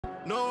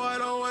No, I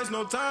don't waste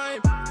no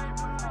time.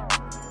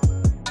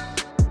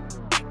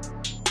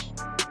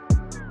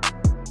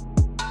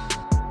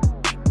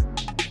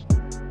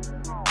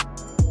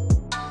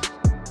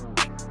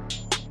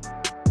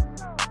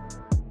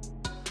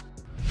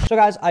 So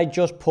guys, I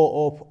just put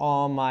up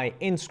on my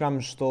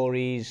Instagram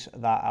stories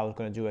that I was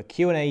going to do a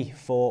Q&A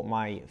for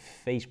my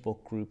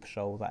Facebook group.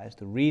 So that is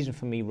the reason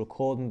for me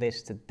recording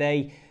this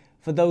today.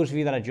 For those of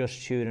you that are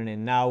just tuning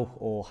in now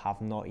or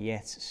have not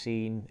yet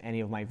seen any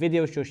of my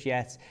videos just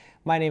yet,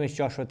 my name is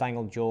Joshua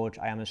Dangle George.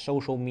 I am a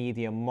social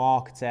media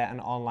marketer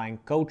and online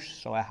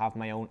coach. So I have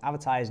my own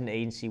advertising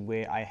agency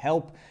where I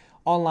help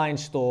online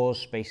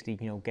stores basically,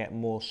 get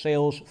more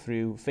sales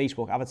through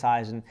Facebook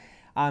advertising.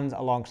 And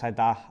alongside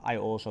that, I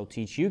also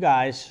teach you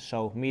guys,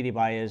 so media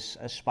buyers,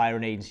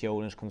 aspiring agency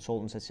owners,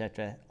 consultants,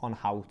 etc., on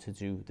how to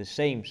do the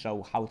same.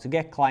 So how to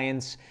get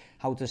clients,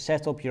 how to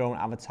set up your own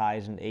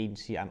advertising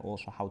agency, and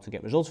also how to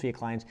get results for your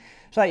clients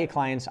so that your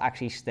clients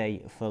actually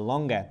stay for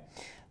longer.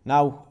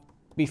 Now,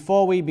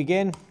 before we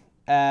begin,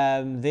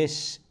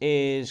 this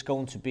is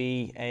going to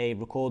be a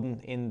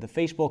recording in the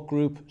Facebook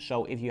group.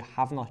 So if you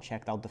have not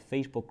checked out the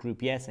Facebook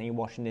group yet and you're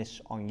watching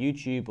this on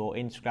YouTube or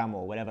Instagram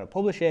or whatever I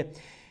publish it,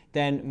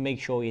 then make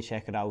sure you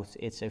check it out.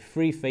 It's a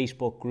free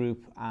Facebook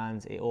group,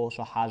 and it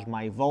also has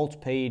my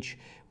Vault page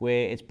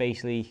where it's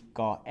basically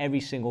got every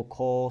single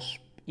course,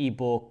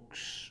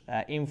 ebooks,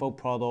 info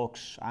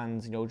products,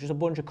 and just a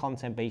bunch of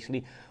content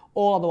basically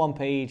all on the one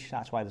page.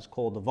 That's why it's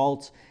called the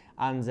Vault.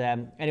 And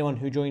anyone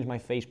who joins my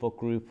Facebook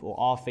group, or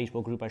our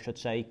Facebook group I should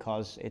say,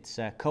 because it's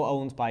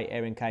co-owned by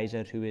Erin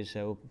Kaiser, who is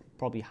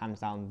probably hands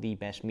down the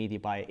best media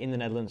buyer in the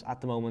Netherlands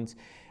at the moment.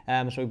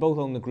 So we both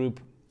own the group.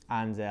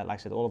 And like I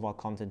said, all of our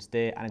content's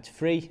there, and it's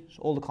free.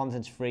 So all the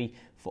content's free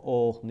for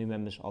all new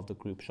members of the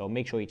group. So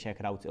make sure you check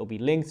it out. It'll be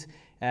linked.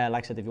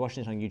 Like I said, if you're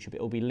watching this on YouTube,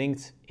 it'll be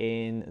linked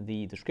in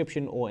the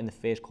description or in the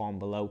first comment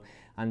below.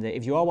 And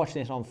if you are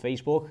watching this on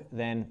Facebook,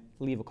 then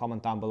leave a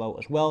comment down below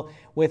as well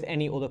with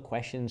any other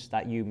questions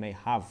that you may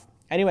have.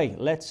 Anyway,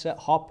 let's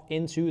hop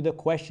into the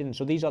questions.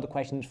 So these are the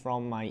questions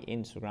from my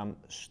Instagram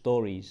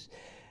stories.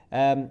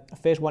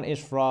 First one is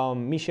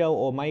from Michel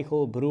or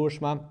Michael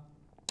Broersma.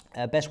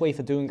 Best way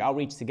for doing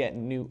outreach to get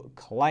new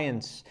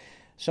clients.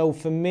 So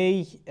for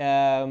me,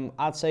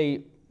 I'd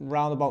say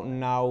round about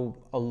now,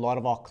 a lot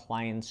of our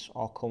clients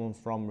are coming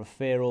from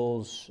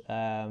referrals,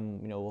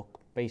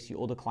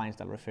 basically other clients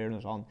that are referring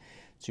us on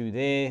to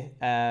their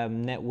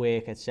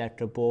network,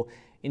 etc. But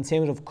in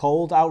terms of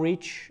cold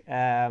outreach,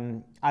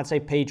 I'd say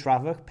paid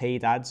traffic,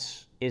 paid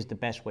ads is the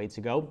best way to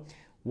go.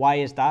 Why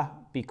is that?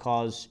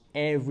 Because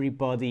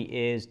everybody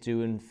is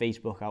doing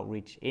Facebook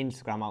outreach,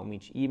 Instagram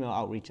outreach, email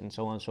outreach, and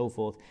so on and so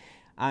forth.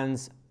 And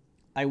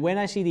when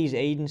I see these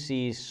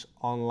agencies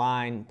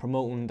online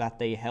promoting that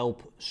they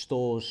help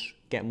stores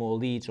get more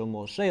leads or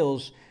more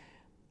sales,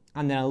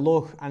 and then I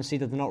look and see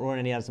that they're not running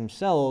any ads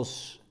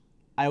themselves,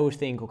 I always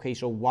think, okay,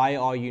 so why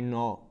are you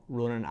not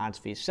running ads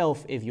for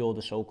yourself if you're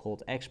the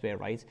so-called expert,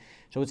 right?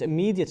 So it's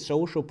immediate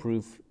social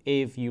proof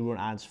if you run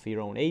ads for your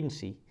own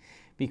agency.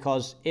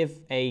 Because if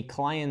a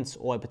client,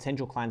 or a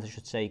potential client I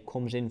should say,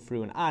 comes in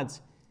through an ad,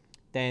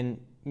 then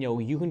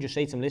you can just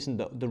say to them, listen,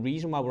 the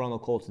reason why we're on the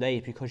call today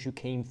is because you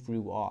came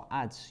through our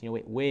ads. It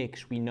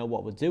works, we know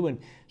what we're doing,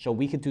 so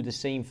we could do the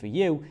same for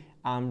you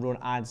and run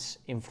ads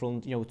in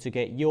front, to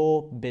get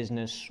your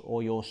business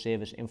or your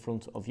service in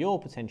front of your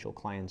potential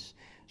clients.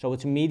 So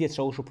it's immediate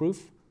social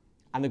proof.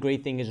 And the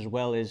great thing is as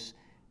well is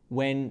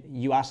when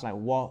you ask like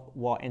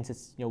what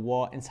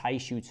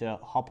enticed you to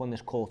hop on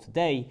this call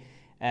today,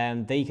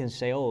 they can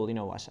say, oh,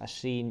 I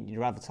seen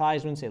your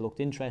advertisements, it looked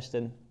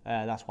interesting,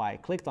 that's why I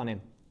clicked on it.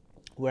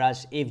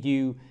 Whereas if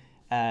you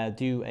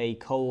do a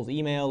cold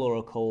email or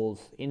a cold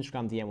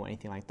Instagram DM or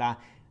anything like that,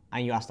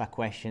 and you ask that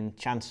question,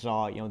 chances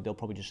are, they'll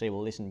probably just say,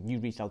 well, listen, you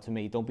reached out to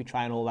me, don't be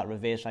trying all that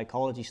reverse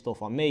psychology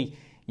stuff on me.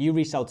 You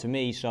reached out to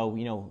me, so,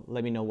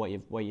 let me know what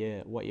you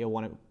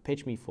want to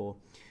pitch me for.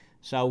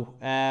 So,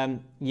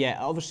 yeah,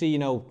 obviously,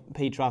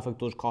 paid traffic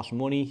does cost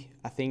money.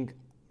 I think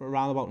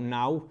around about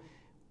now,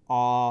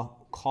 our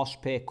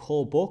cost per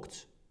call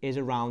booked is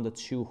around the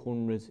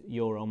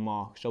 €200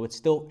 mark. So it's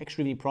still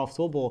extremely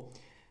profitable,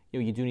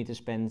 but you do need to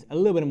spend a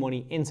little bit of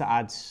money into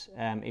ads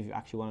if you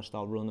actually want to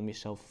start running them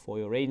yourself for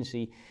your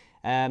agency.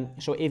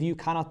 So if you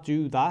cannot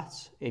do that,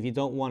 if you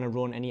don't want to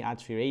run any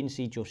ads for your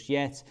agency just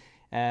yet,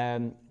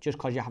 just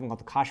because you haven't got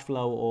the cash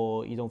flow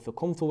or you don't feel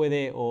comfortable with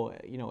it or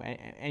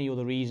any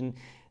other reason,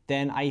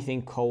 then I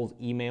think cold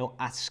email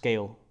at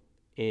scale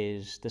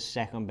is the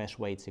second best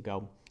way to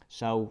go.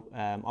 So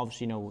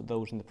obviously,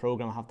 those in the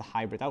program have the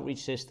hybrid outreach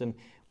system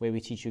where we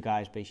teach you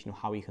guys basically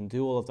how you can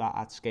do all of that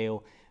at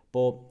scale.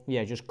 But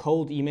yeah, just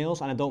cold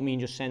emails, and I don't mean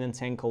just sending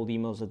 10 cold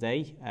emails a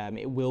day.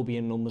 It will be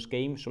a numbers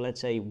game. So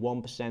let's say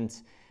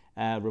 1%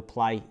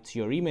 reply to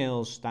your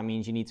emails, that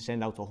means you need to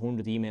send out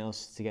 100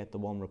 emails to get the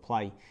one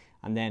reply.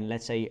 And then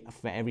let's say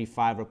for every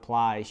 5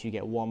 replies, you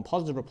get 1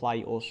 positive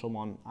reply or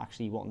someone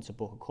actually wanting to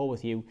book a call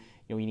with you,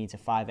 you need to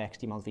 5x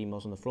the amount of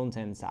emails on the front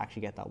end to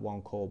actually get that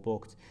 1 call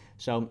booked.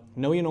 So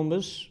know your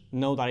numbers,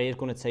 know that it is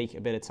going to take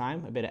a bit of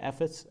time, a bit of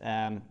effort,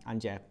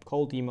 and yeah,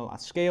 cold email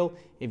at scale.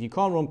 If you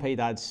can't run paid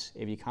ads,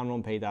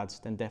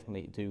 then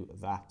definitely do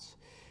that.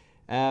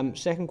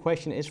 Second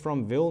question is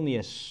from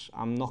Vilnius.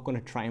 I'm not going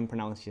to try and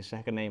pronounce your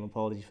second name,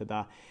 apologies for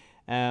that.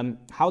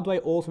 How do I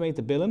automate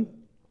the billing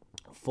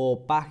for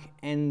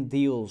back-end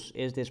deals?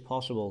 Is this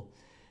possible?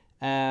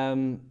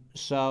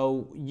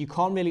 So you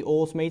can't really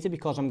automate it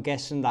because I'm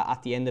guessing that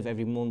at the end of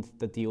every month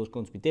the deal is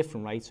going to be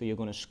different, right? So you're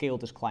going to scale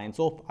this client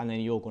up and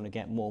then you're going to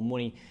get more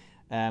money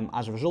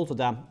as a result of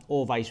that,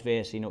 or vice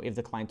versa. If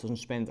the client doesn't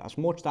spend as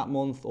much that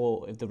month,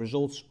 or if the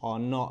results are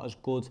not as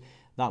good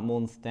that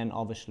month, then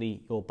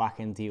obviously your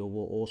back-end deal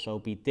will also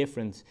be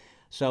different.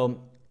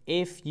 So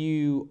if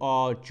you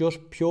are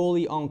just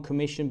purely on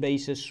commission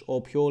basis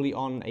or purely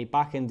on a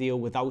back-end deal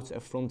without a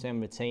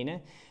front-end retainer,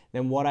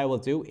 then what I will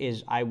do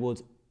is I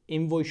would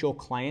invoice your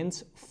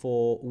client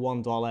for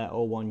 $1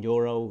 or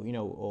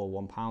 €1, or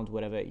 £1,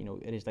 whatever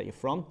it is that you're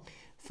from,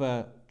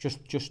 for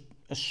just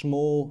a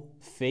small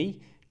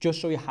fee, just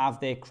so you have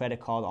their credit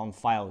card on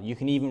file. You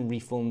can even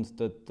refund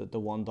the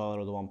 $1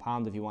 or the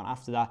 £1 if you want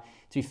after that.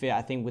 To be fair,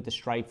 I think with the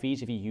Stripe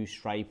fees, if you use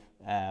Stripe,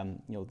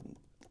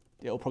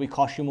 it'll probably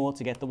cost you more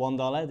to get the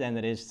 $1 than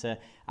it is to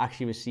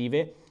actually receive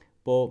it.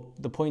 But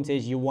the point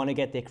is, you want to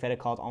get their credit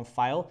card on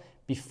file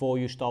before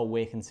you start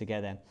working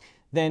together.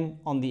 Then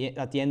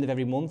at the end of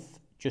every month,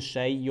 just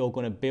say you're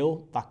going to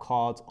bill that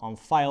card on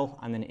file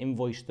and then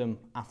invoice them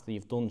after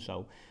you've done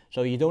so.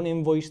 So you don't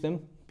invoice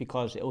them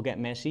because it'll get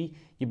messy.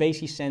 You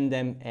basically send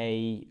them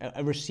a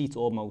receipt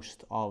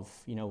almost of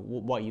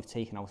what you've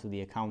taken out of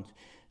the account.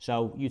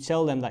 So you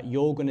tell them that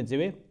you're going to do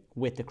it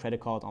with the credit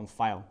card on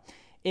file.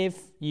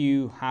 If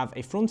you have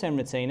a front-end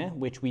retainer,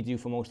 which we do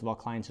for most of our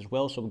clients as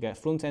well, so we get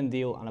a front-end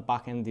deal and a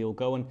back-end deal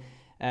going,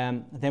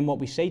 then what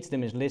we say to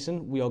them is,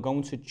 listen, we are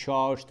going to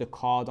charge the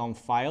card on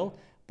file,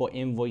 but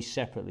invoice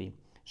separately.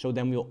 So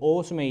then we'll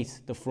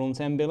automate the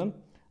front-end billing,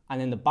 and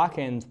then the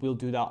back-end, we'll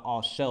do that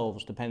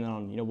ourselves, depending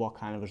on what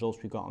kind of results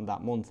we got on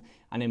that month.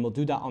 And then we'll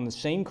do that on the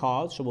same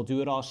card, so we'll do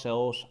it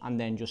ourselves, and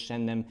then just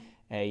send them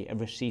a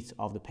receipt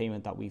of the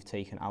payment that we've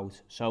taken out.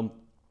 So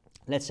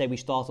let's say we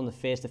start on the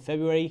 1st of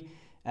February,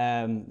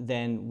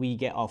 then we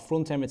get our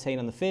front-end retainer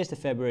on the 1st of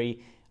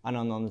February, and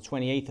on the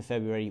 28th of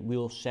February,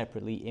 we'll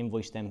separately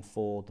invoice them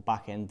for the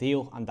back-end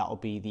deal, and that'll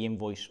be the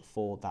invoice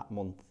for that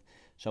month.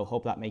 So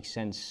hope that makes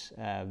sense,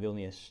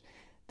 Vilnius.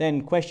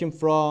 Then question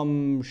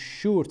from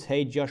Shurt.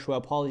 Hey Joshua,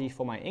 apologies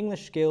for my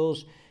English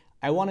skills.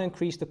 I want to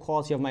increase the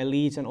quality of my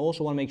leads and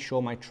also want to make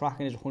sure my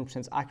tracking is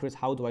 100% accurate.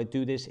 How do I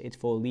do this? It's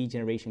for lead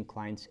generation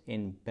clients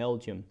in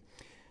Belgium.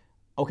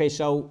 Okay,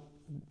 so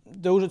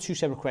those are two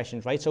separate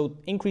questions, right? So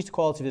increase the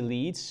quality of the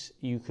leads.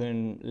 You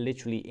can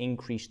literally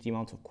increase the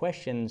amount of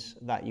questions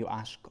that you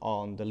ask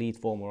on the lead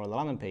form or on the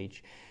landing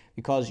page,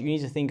 because you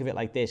need to think of it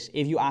like this.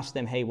 If you ask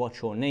them, hey,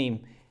 what's your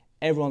name?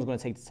 Everyone's going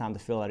to take the time to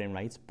fill that in,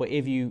 right? But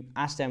if you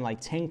ask them like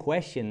 10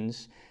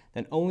 questions,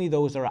 then only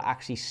those that are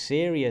actually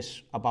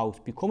serious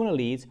about becoming a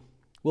lead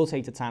will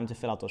take the time to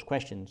fill out those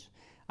questions.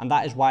 And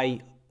that is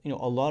why, a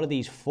lot of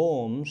these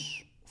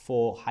forms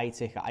for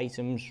high-ticket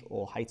items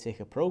or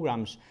high-ticket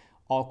programs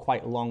are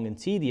quite long and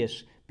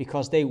tedious,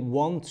 because they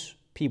want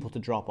people to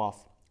drop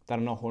off that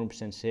are not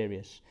 100%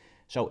 serious.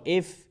 So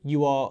if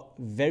you are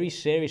very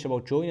serious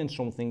about joining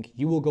something,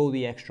 you will go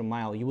the extra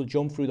mile. You will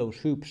jump through those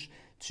hoops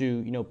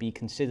to be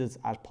considered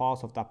as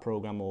part of that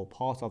program or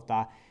part of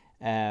that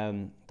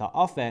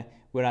offer.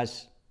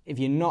 Whereas if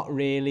you're not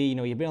really,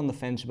 you've been on the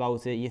fence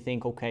about it, you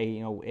think,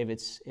 okay, if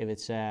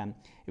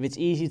it's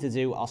easy to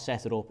do, I'll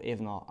set it up. If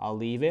not, I'll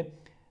leave it.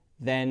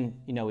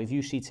 Then, if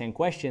you see 10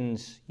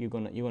 questions, you're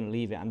gonna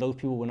leave it. And those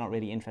people were not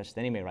really interested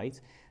anyway, right?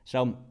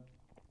 So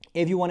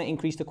if you want to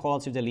increase the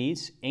quality of the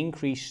leads,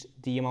 increase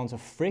the amount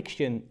of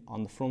friction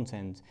on the front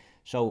end.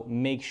 So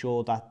make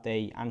sure that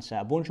they answer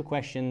a bunch of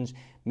questions,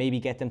 maybe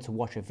get them to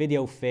watch a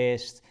video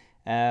first.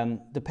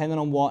 Depending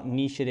on what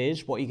niche it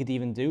is, what you could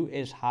even do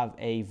is have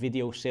a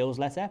video sales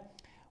letter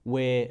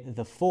where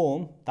the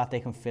form that they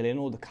can fill in,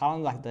 or the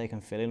calendar that they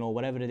can fill in, or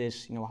whatever it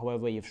is,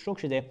 however you've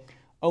structured it,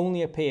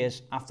 only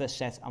appears after a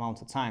set amount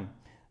of time.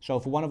 So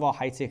for one of our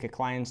high-ticket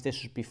clients,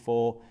 this was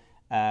before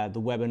the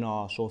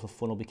webinar sort of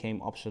funnel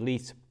became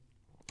obsolete.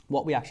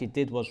 What we actually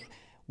did was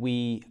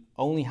we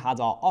only had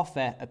our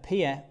offer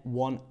appear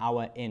 1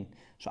 hour in.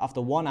 So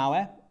after 1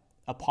 hour,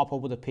 a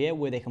pop-up would appear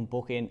where they can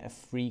book in a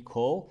free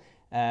call.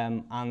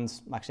 And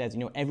like I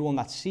said, everyone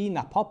that's seen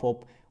that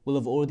pop-up will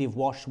have already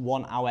watched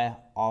 1 hour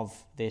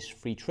of this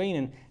free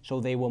training, so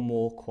they were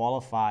more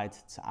qualified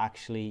to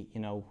actually,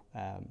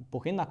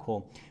 book in that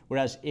call.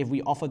 Whereas if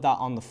we offered that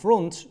on the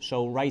front,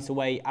 so right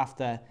away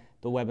after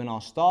the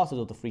webinar started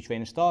or the free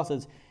training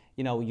started,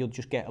 you'll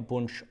just get a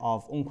bunch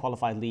of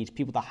unqualified leads,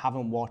 people that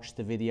haven't watched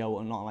the video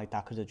or not like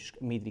that, because they just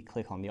immediately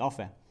click on the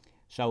offer.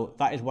 So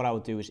that is what I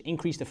would do, is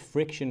increase the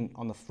friction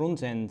on the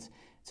front end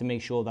to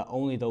make sure that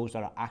only those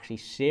that are actually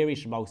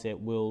serious about it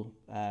will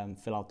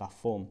fill out that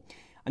form.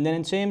 And then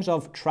in terms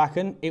of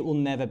tracking, it will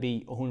never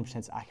be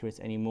 100% accurate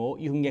anymore.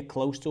 You can get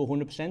close to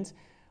 100%,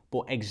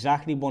 but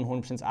exactly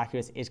 100%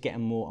 accurate is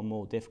getting more and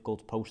more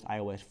difficult post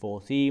iOS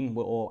 14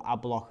 with all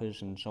ad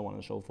blockers and so on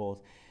and so forth.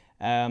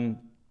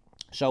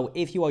 So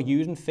if you are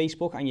using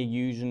Facebook and you're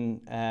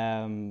using,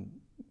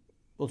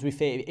 well, to be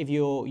fair, if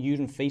you're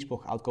using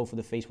Facebook, I'll go for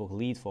the Facebook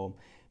lead form,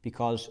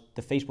 because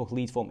the Facebook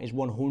lead form is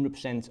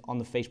 100% on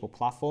the Facebook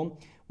platform,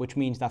 which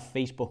means that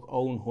Facebook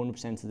own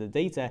 100% of the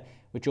data,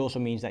 which also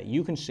means that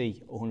you can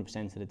see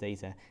 100% of the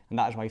data. And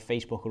that is why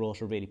Facebook are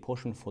also really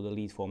pushing for the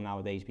lead form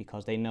nowadays,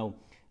 because they know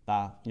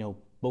that, you know,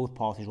 both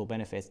parties will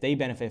benefit. They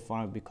benefit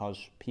from it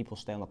because people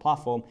stay on the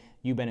platform.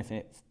 You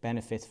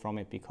benefit from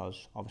it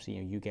because obviously,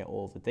 you know, you get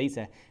all of the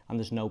data and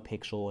there's no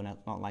pixel and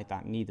not like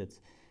that needed.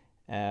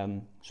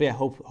 So yeah,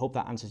 hope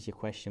that answers your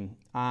question.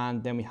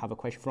 And then we have a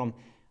question from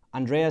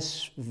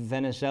Andreas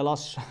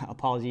Venizelos.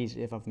 Apologies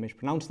if I've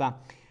mispronounced that.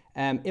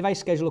 If I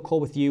schedule a call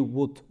with you,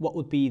 what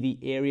would be the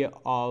area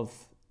of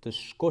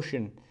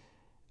discussion?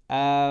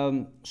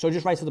 So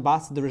just right off the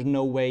bat, there is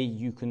no way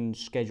you can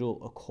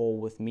schedule a call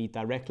with me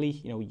directly.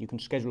 You know, you can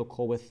schedule a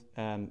call with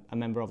a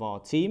member of our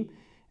team,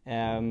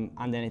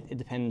 and then it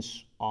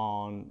depends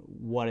on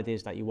what it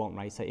is that you want,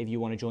 right? So if you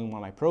want to join one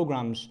of my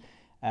programs,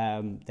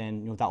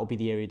 then, you know, that will be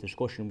the area of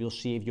discussion. We'll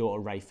see if you're a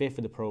right fit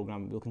for the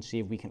program. We can see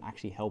if we can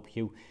actually help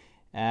you.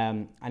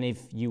 And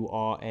if you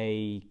are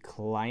a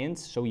client,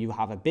 so you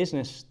have a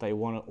business that you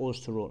want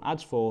us to run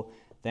ads for,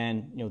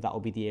 then, you know, that will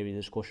be the area of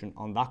discussion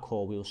on that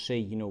call. We'll see,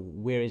 you know,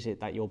 where is it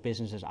that your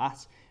business is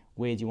at?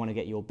 Where do you want to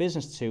get your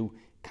business to?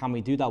 Can we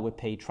do that with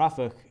paid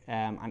traffic?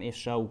 And if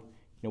so,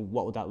 you know,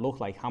 what would that look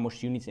like? How much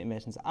do you need to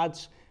invest into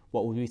ads?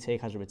 What would we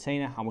take as a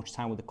retainer? How much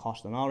time would it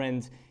cost on our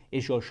end?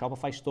 Is your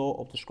Shopify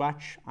store up to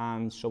scratch?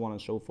 And so on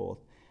and so forth.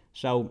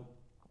 So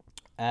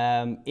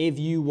if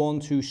you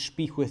want to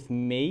speak with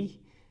me,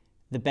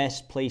 the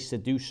best place to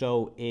do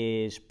so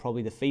is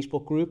probably the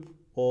Facebook group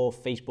or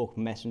Facebook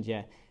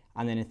Messenger.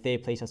 And then in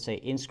third place, I'd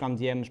say Instagram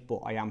DMs, but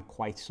I am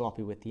quite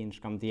sloppy with the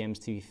Instagram DMs,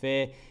 to be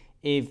fair.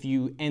 If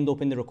you end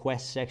up in the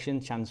request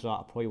section, chances are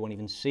I probably won't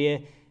even see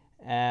it.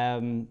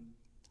 And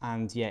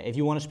yeah, if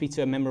you want to speak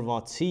to a member of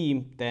our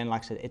team, then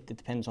like I said, it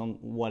depends on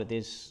what it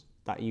is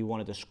that you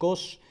want to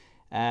discuss.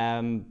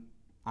 And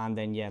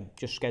then yeah,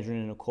 just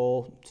scheduling in a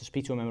call to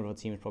speak to a member of our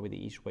team is probably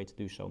the easiest way to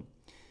do so.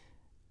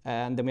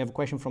 And then we have a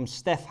question from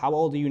Steph. How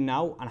old are you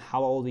now, and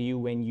how old are you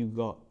when you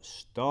got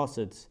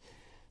started?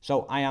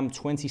 So I am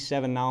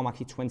 27 now. I'm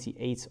actually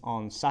 28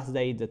 on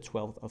Saturday, the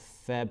 12th of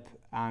Feb,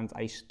 and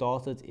I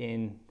started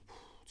in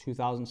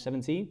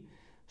 2017.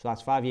 So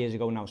that's 5 years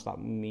ago now. So that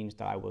means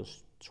that I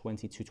was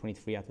 22,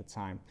 23 at the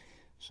time.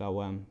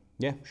 So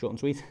yeah, short and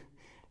sweet.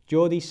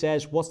 Jordy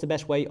says, what's the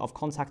best way of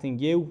contacting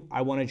you?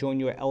 I want to join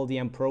your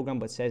LDM program,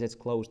 but says it's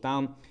closed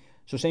down.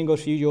 So same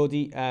goes for you,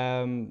 Jordy.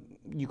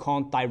 You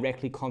can't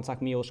directly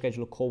contact me or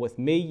schedule a call with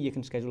me. You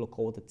can schedule a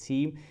call with the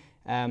team.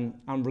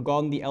 And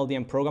regarding the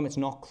LDM program, it's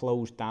not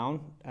closed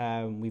down.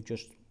 We've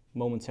just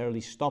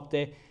momentarily stopped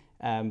it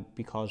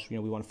because, you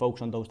know, we want to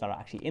focus on those that are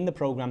actually in the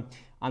program,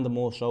 and I'm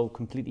also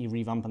completely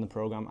revamping the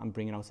program and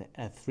bringing out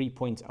a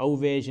 3.0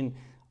 version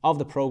of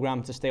the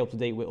program to stay up to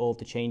date with all of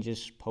the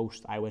changes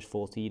post iOS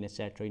 14,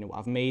 etc. You know,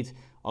 I've made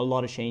a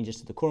lot of changes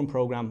to the current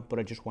program, but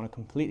I just want to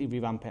completely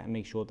revamp it and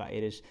make sure that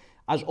it is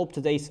as up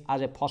to date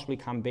as it possibly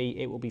can be.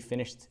 It will be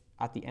finished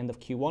at the end of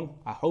Q1,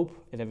 I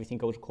hope, if everything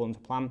goes according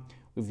to plan.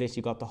 We've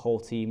literally got the whole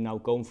team now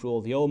going through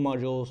all the old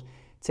modules,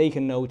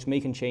 taking notes,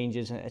 making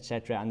changes,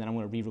 etc. And then I'm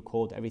going to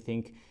re-record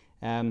everything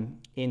in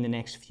the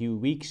next few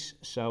weeks.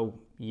 So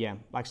yeah,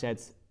 like I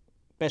said,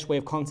 best way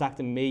of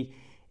contacting me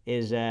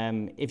is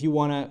if you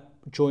want to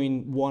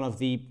join one of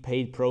the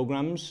paid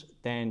programs,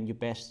 then you're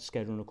best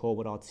scheduling a call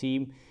with our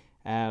team.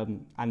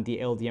 And the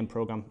LDM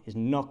program is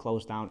not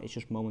closed down, it's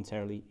just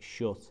momentarily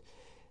shut.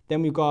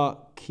 Then we've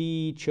got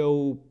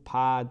Kicho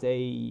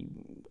Pade,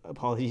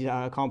 apologies,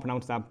 I can't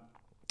pronounce that.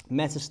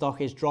 Meta stock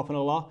is dropping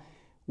a lot.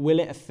 Will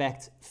it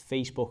affect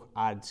Facebook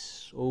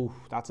ads? Oh,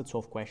 that's a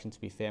tough question,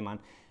 to be fair, man.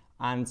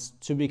 And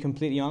to be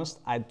completely honest,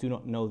 I do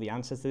not know the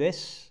answer to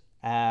this.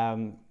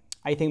 I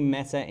think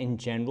Meta in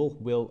general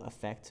will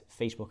affect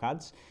Facebook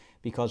ads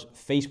because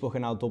Facebook are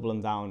now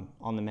doubling down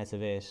on the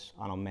Metaverse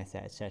and on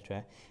Meta,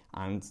 etc.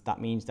 And that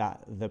means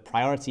that the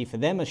priority for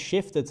them has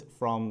shifted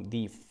from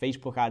the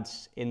Facebook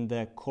ads in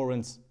the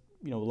current,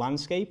 you know,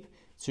 landscape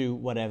to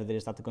whatever it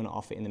is that they're going to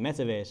offer in the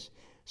Metaverse.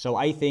 So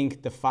I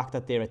think the fact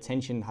that their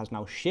attention has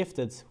now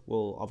shifted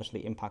will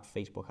obviously impact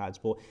Facebook ads.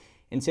 But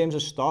in terms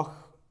of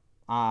stock,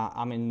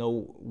 I'm in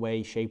no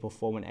way, shape or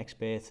form an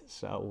expert.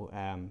 So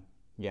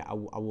yeah, I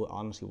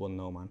honestly wouldn't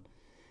know, man.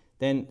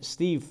 Then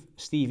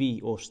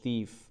Stevie,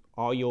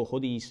 are your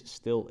hoodies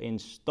still in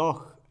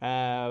stock?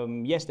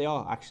 Yes, they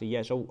are actually.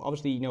 Yeah. So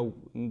obviously, you know,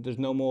 there's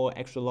no more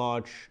extra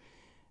large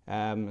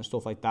and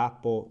stuff like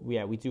that. But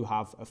yeah, we do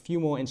have a few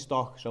more in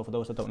stock. So for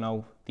those that don't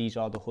know, these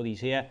are the hoodies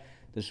here.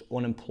 There's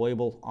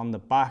unemployable on the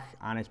back,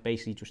 and it's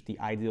basically just the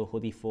ideal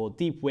hoodie for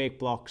deep work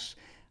blocks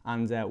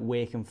and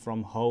working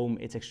from home.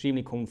 It's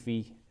extremely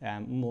comfy,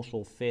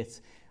 muscle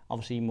fit.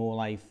 Obviously, More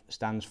Life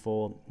stands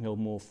for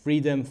more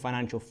freedom,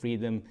 financial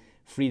freedom,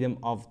 freedom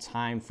of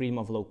time, freedom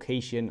of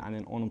location, and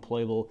then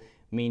unemployable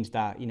means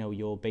that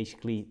you're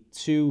basically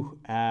too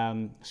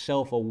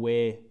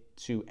self-aware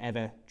to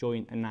ever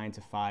join a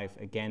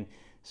 9-to-5 again.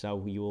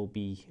 So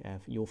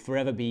you'll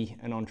forever be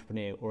an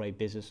entrepreneur or a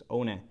business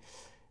owner.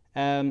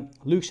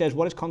 Luke says,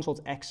 what is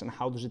Consult X and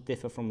how does it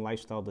differ from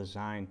lifestyle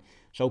design?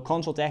 So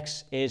Consult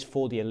X is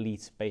for the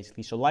elite,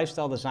 basically. So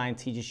lifestyle design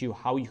teaches you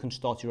how you can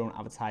start your own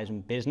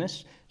advertising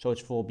business. So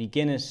it's for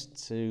beginners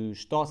to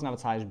start an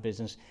advertising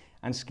business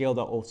and scale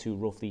that up to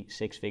roughly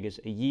 6 figures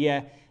a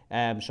year.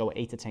 So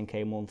 8 to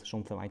 10K a month,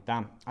 something like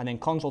that. And then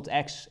Consult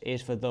X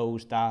is for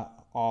those that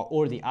are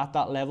already at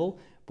that level,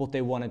 but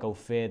they want to go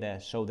further.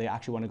 So they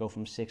actually want to go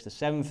from 6 to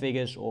 7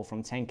 figures or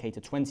from 10K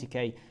to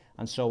 20K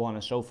and so on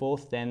and so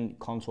forth. Then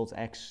Consult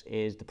X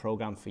is the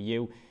program for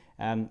you.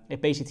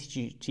 It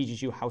basically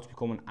teaches you how to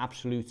become an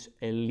absolute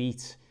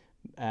elite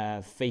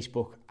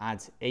Facebook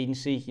ad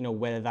agency,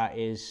 whether that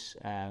is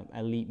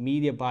elite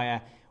media buyer,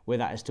 whether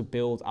that is to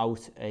build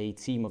out a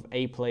team of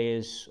A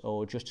players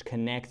or just to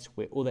connect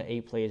with other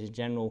A players in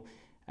general.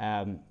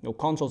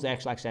 Consult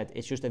X, like I said,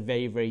 it's just a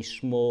very, very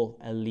small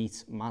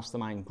elite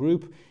mastermind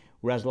group,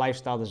 whereas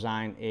lifestyle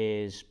design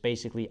is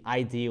basically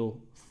ideal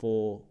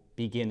for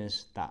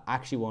beginners that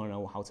actually want to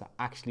know how to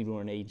actually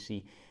run an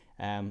agency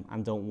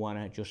and don't want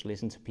to just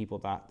listen to people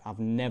that have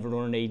never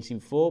run an agency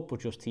before, but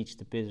just teach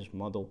the business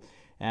model.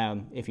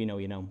 If you know,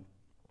 you know.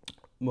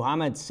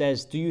 Muhammad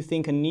says, do you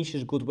think a niche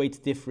is a good way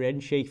to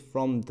differentiate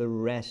from the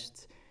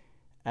rest?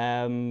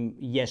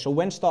 Yeah, so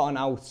when starting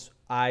out,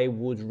 I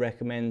would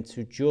recommend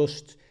to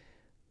just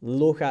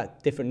look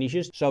at different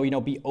niches. So,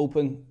 be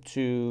open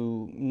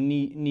to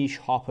niche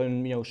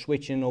hopping,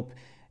 switching up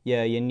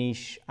your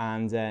niche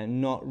and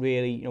not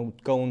really,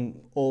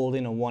 going all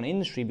in on one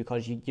industry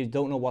because you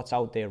don't know what's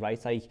out there,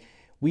 right? Like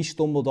we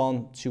stumbled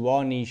on to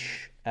our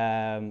niche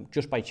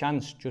just by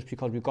chance, just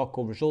because we got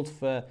good results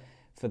for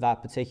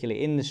that particular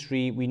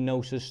industry. We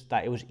noticed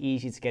that it was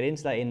easy to get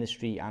into that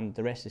industry and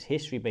the rest is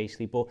history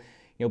basically. But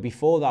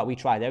before that, we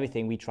tried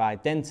everything. We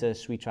tried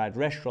dentists, we tried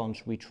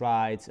restaurants, we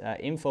tried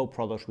info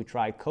products, we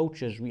tried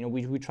coaches.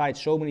 We tried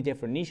so many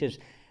different niches,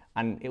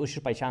 and it was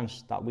just by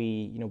chance that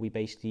we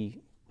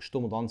basically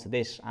stumbled onto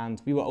this,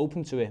 and we were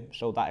open to it.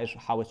 So that is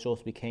how it sort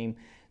of became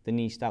the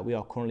niche that we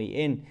are currently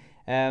in.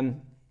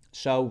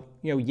 So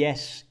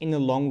yes, in the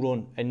long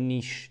run, a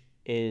niche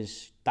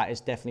is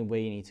definitely where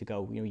you need to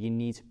go. You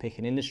need to pick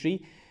an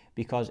industry,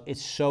 because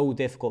it's so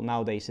difficult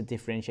nowadays to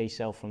differentiate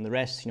yourself from the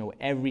rest.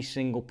 Every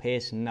single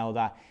person now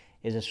that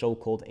is a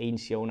so-called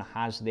agency owner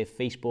has their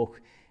Facebook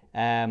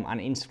and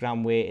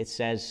Instagram where it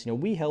says,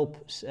 we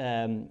help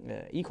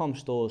e-com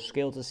stores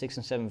scale to 6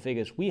 and 7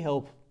 figures. We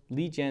help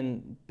lead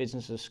gen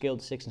businesses scale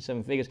to 6 and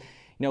 7 figures.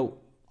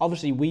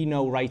 Obviously we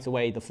know right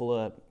away the full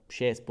of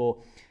shit, but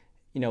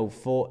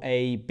for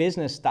a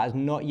business that has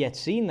not yet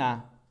seen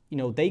that,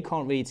 they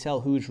can't really tell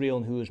who's real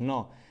and who is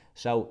not.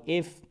 So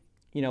if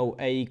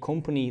a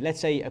company,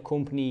 let's say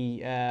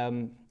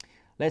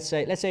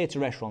it's a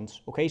restaurant,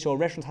 okay? So a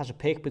restaurant has a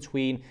pick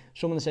between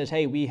someone that says,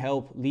 hey, we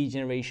help lead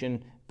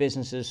generation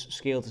businesses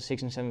scale to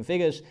 6 and 7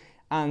 figures,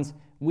 and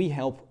we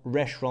help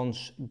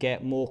restaurants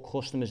get more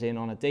customers in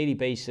on a daily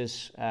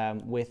basis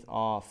with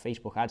our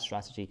Facebook ad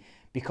strategy.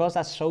 Because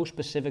that's so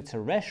specific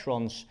to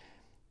restaurants,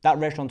 that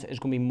restaurant is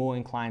going to be more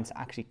inclined to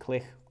actually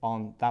click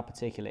on that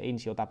particular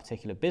agency or that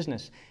particular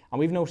business. And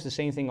we've noticed the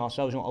same thing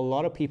ourselves. A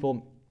lot of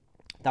people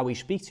that we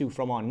speak to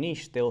from our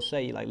niche, they'll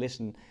say, like,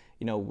 listen,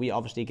 we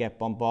obviously get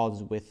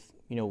bombarded with,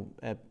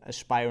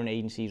 aspiring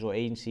agencies or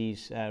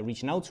agencies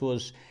reaching out to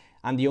us.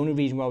 And the only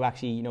reason why we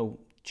actually,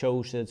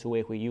 chose to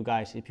work with you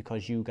guys is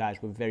because you guys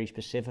were very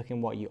specific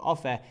in what you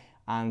offer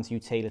and you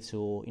tailor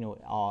to,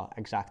 our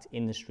exact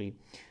industry.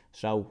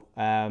 So,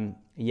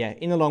 yeah,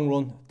 in the long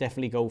run,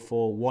 definitely go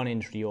for one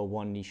industry or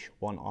one niche,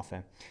 one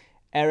offer.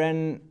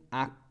 Erin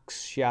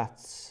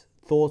Akshat,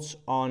 thoughts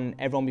on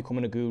everyone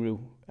becoming a guru?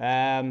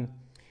 So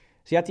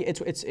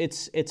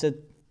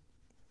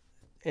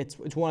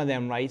it's one of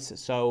them, right?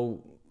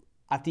 So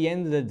at the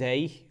end of the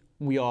day,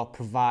 we are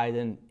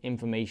providing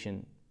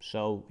information.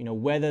 So,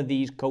 whether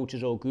these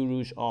coaches or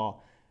gurus are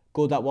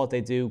good at what they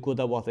do, good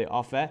at what they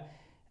offer,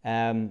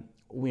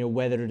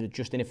 whether they're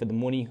just in it for the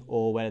money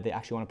or whether they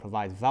actually want to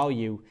provide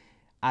value,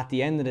 at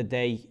the end of the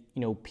day,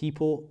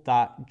 people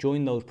that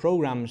join those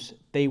programs,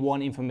 they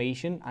want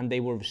information and they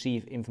will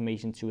receive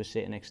information to a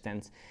certain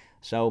extent.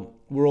 So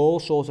we're all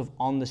sort of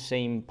on the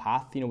same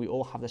path. We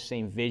all have the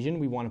same vision.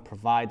 We want to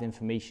provide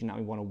information and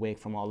we want to work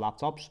from our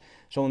laptops.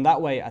 So in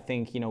that way, I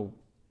think,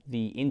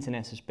 the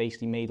internet has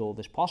basically made all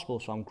this possible.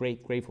 So I'm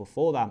grateful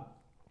for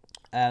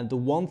that. The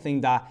one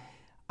thing that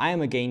I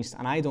am against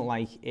and I don't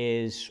like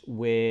is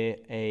where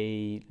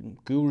a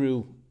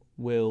guru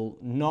will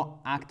not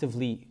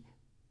actively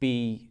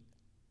be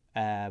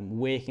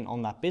working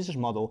on that business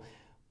model,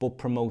 but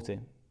promote it.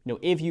 You know,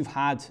 if you've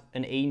had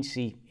an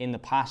agency in the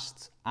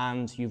past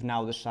and you've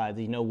now decided,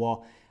 you know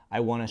what, I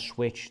want to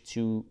switch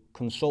to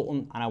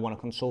consultant and I want to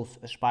consult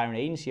aspiring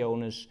agency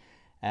owners,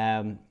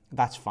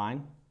 that's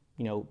fine.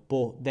 You know,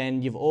 but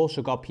then you've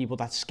also got people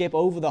that skip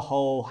over the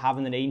whole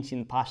having an agency in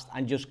the past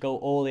and just go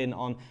all in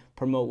on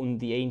promoting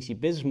the agency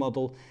business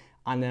model.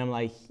 And then I'm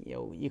like, you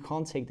know, you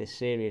can't take this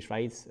serious,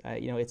 right?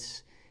 You know,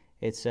 it's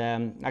like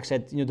I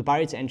said, you know, the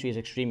barrier to entry is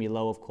extremely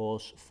low, of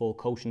course, for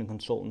coaching and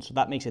consultants. So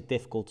that makes it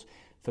difficult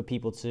for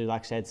people to,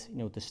 like I said, you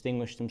know,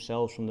 distinguish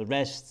themselves from the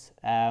rest.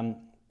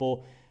 But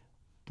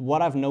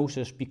what I've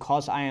noticed,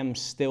 because I am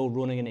still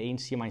running an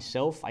agency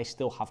myself, I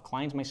still have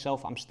clients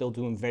myself, I'm still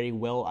doing very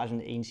well as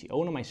an agency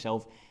owner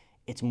myself,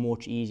 it's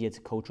much easier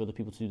to coach other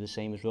people to do the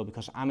same as well,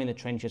 because I'm in the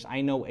trenches.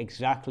 I know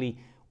exactly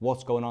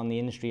what's going on in the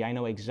industry. I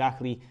know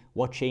exactly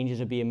what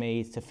changes are being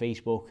made to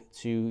Facebook,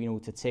 to, you know,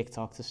 to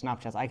TikTok, to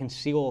Snapchat. I can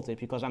see all of it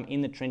because I'm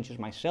in the trenches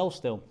myself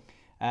still.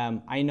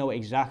 I know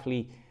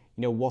exactly,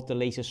 you know, what the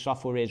latest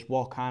software is,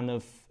 what kind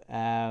of,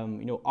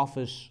 you know,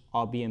 offers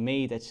are being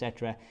made,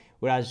 etc.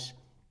 Whereas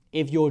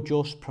if you're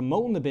just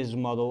promoting the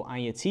business model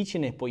and you're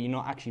teaching it, but you're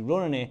not actually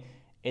running it,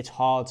 it's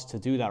hard to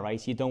do that,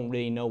 right? You don't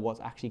really know what's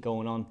actually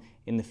going on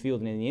in the field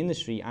and in the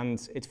industry.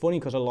 And it's funny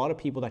because a lot of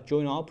people that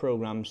join our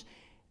programs,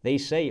 they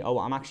say, oh,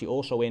 I'm actually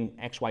also in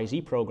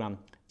XYZ program.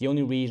 The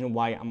only reason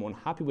why I'm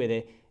unhappy with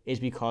it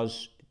is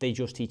because they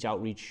just teach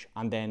outreach,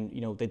 and then,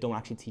 you know, they don't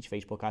actually teach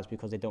Facebook ads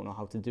because they don't know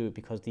how to do it,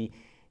 because the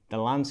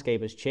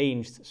landscape has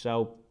changed.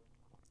 So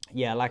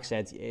yeah, like I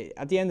said,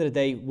 at the end of the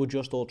day, we're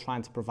just all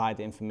trying to provide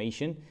the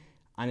information.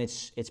 And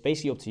it's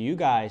basically up to you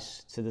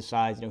guys to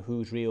decide, you know,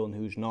 who's real and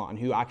who's not, and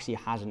who actually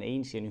has an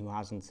agency and who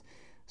hasn't.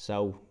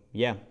 So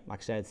yeah, like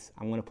I said,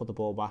 I'm going to put the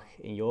ball back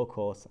in your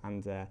court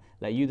and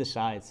let you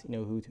decide, you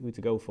know, who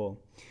to go for.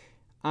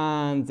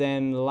 And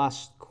then the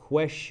last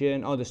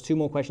question. Oh, there's two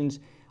more questions.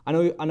 I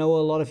know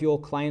a lot of your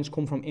clients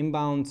come from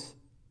inbound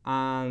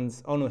and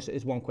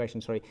it's one question.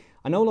 Sorry.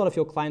 I know a lot of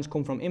your clients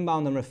come from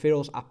inbound and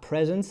referrals at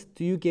present.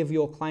 Do you give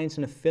your clients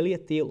an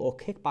affiliate deal or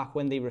kickback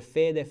when they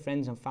refer their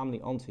friends and family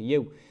onto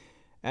you?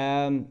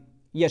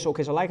 Yes,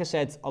 okay, so like I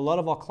said, a lot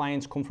of our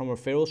clients come from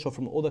referrals, so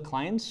from other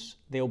clients,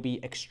 they'll be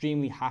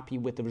extremely happy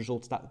with the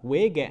results that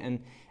we're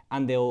getting,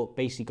 and they'll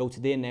basically go to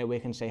their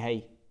network and say,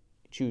 hey,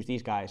 choose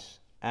these guys.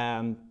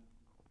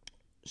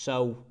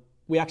 So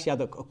we actually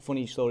had a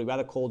funny story. We had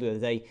a call the other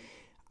day,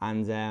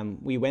 and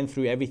we went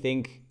through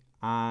everything,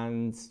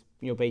 and,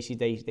 you know,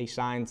 basically they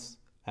signed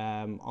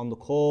on the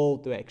call.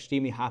 They were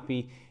extremely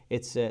happy.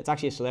 It's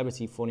actually a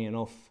celebrity, funny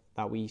enough,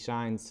 that we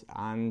signed,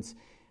 and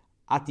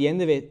at the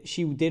end of it,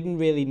 she didn't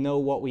really know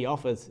what we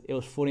offered. It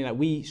was funny, like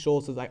we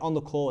sort of, like on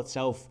the call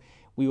itself,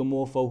 we were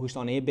more focused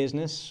on her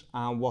business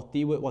and what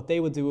they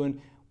were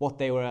doing, what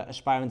they were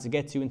aspiring to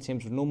get to in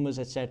terms of numbers,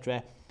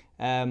 etc.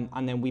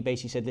 And then we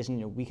basically said, listen,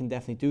 you know, we can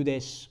definitely do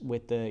this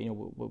with the, you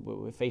know,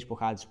 with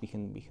Facebook ads. We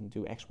can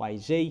do X, Y,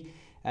 Z.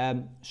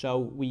 So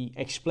we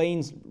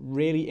explained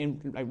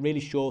really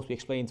short. We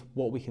explained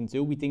what we can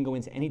do. We didn't go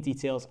into any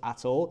details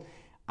at all.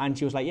 And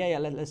she was like, yeah,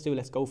 let's do it.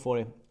 Let's go for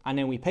it. And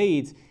then we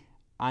paid.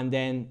 And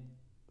then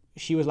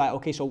she was like,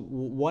 okay, so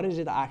what is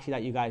it actually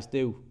that you guys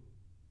do?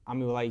 And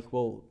we were like,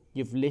 well,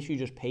 you've literally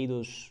just paid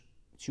us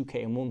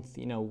 $2,000 a month.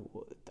 You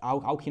know,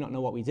 how can you not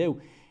know what we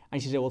do?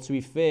 And she said, well, to be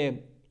fair,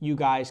 you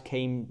guys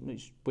came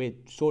with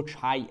such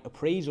high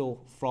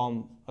appraisal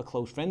from a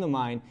close friend of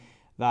mine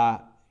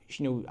that,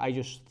 you know, I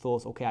just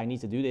thought, okay, I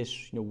need to do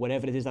this. You know,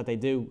 whatever it is that they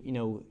do, you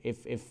know,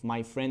 if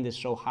my friend is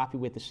so happy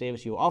with the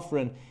service you're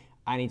offering,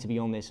 I need to be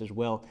on this as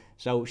well.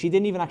 So she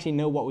didn't even actually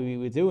know what we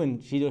were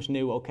doing. She just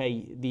knew,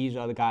 okay, these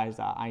are the guys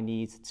that I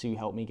need to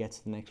help me get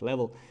to the next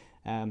level.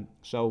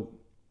 So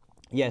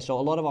a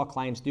lot of our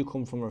clients do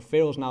come from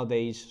referrals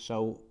nowadays.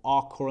 So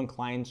our current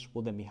clients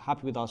will then be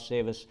happy with our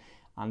service,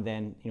 and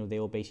then, you know, they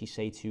will basically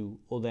say to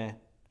other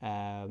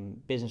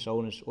business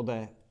owners,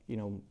 other, you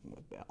know,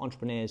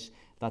 entrepreneurs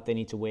that they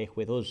need to work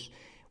with us.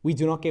 We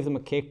do not give them a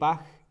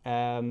kickback.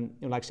 You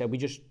know, like I said, we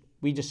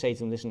just say to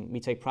them, listen, we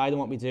take pride in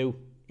what we do.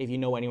 If you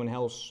know anyone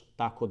else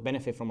that could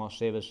benefit from our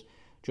service,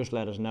 just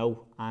let us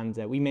know. And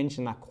we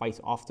mention that quite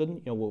often.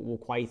 You know, we're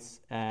quite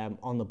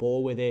on the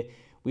ball with it.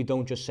 We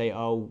don't just say,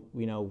 oh,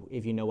 you know,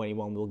 if you know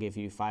anyone, we'll give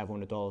you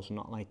 $500 or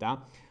not like that.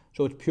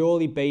 So it's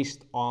purely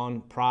based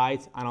on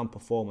pride and on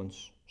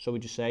performance. So we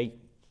just say,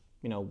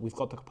 you know, we've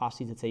got the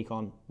capacity to take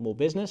on more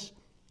business.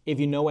 If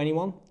you know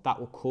anyone that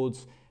could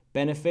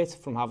benefit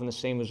from having the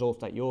same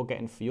results that you're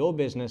getting for your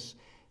business,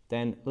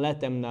 then let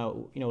them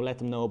know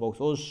about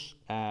us,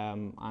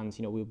 and,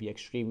 you know, we'll be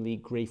extremely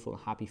grateful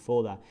and happy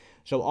for that.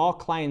 So our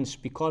clients,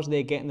 because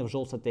they're getting the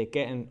results that they're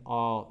getting,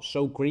 are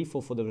so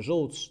grateful for the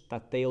results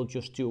that they'll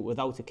just do it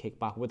without a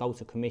kickback,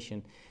 without a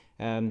commission.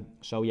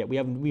 So yeah,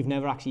 we've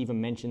never actually even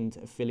mentioned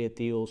affiliate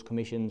deals,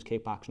 commissions,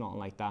 kickbacks, nothing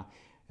like that.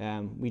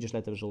 We just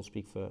let the results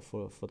speak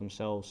for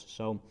themselves.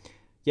 So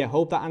yeah,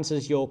 hope that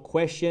answers your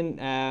question.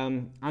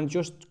 And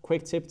just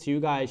quick tip to you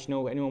guys, you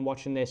know, anyone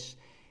watching this,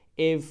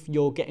 if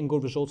you're getting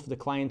good results for the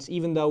clients,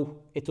 even though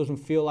it doesn't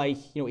feel like,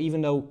 you know,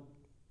 even though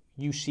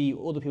you see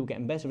other people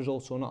getting better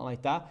results or not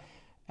like that.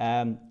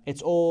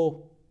 It's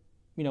all,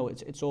 you know,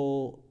 it's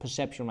all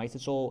perception, right?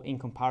 It's all in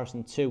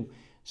comparison to.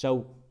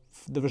 So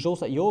the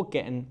results that you're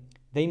getting,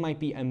 they might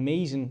be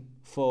amazing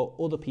for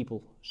other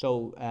people.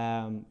 So,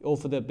 or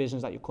for the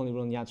business that you're currently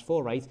running the ads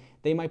for, right?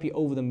 They might be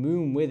over the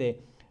moon with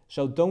it.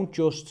 So don't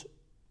just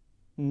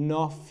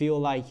not feel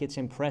like it's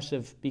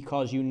impressive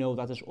because you know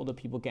that there's other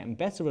people getting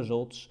better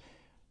results.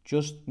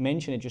 Just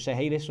mention it. Just say,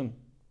 hey, listen,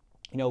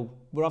 you know,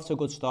 we're off to a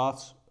good start.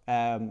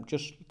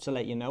 Just to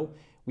let you know,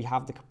 we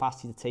have the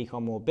capacity to take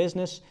on more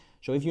business.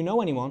 So if you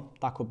know anyone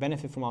that could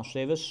benefit from our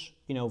service,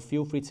 you know,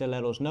 feel free to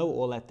let us know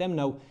or let them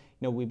know.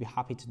 You know, we'd be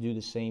happy to do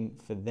the same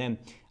for them.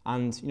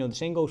 And, you know, the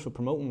same goes for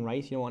promoting,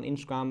 right? You know, on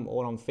Instagram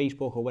or on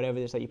Facebook or whatever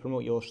it is that you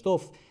promote your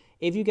stuff.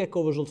 If you get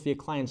good results for your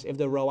clients, if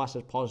the ROAS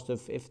is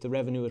positive, if the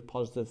revenue is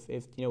positive,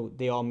 if, you know,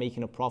 they are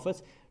making a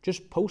profit,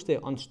 just post it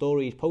on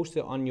stories, post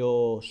it on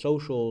your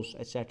socials,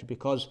 etc.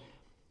 Because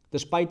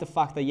despite the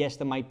fact that, yes,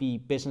 there might be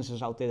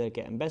businesses out there that are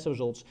getting better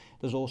results,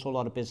 there's also a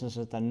lot of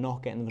businesses that are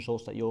not getting the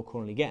results that you're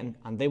currently getting,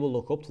 and they will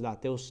look up to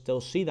that.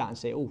 They'll see that and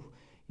say, oh,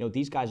 you know,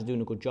 these guys are doing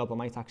a good job. I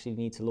might actually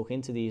need to look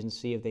into these and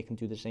see if they can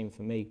do the same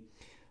for me.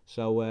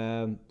 So,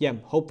 yeah,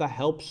 hope that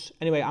helps.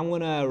 Anyway, I'm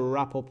going to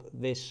wrap up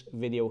this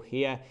video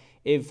here.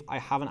 If I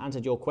haven't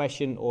answered your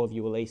question, or if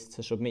you were late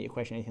to submit your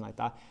question, anything like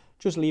that,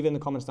 just leave it in the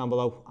comments down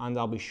below and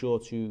I'll be sure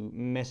to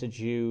message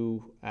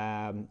you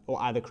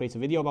or either create a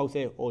video about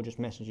it or just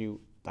message you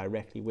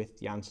directly with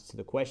the answer to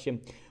the question.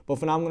 But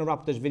for now, I'm going to wrap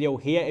up this video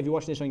here. If you're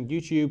watching this on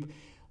YouTube,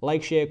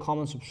 like, share,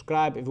 comment,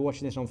 subscribe. If you're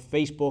watching this on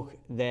Facebook,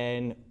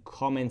 then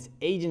comment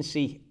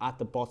agency at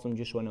the bottom,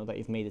 just so I know that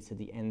you've made it to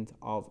the end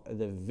of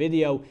the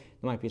video. There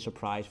might be a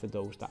surprise for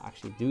those that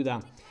actually do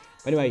that.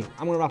 But anyway,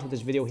 I'm going to wrap up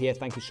this video here.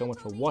 Thank you so much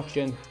for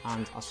watching,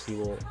 and I'll see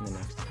you all in the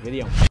next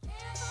video.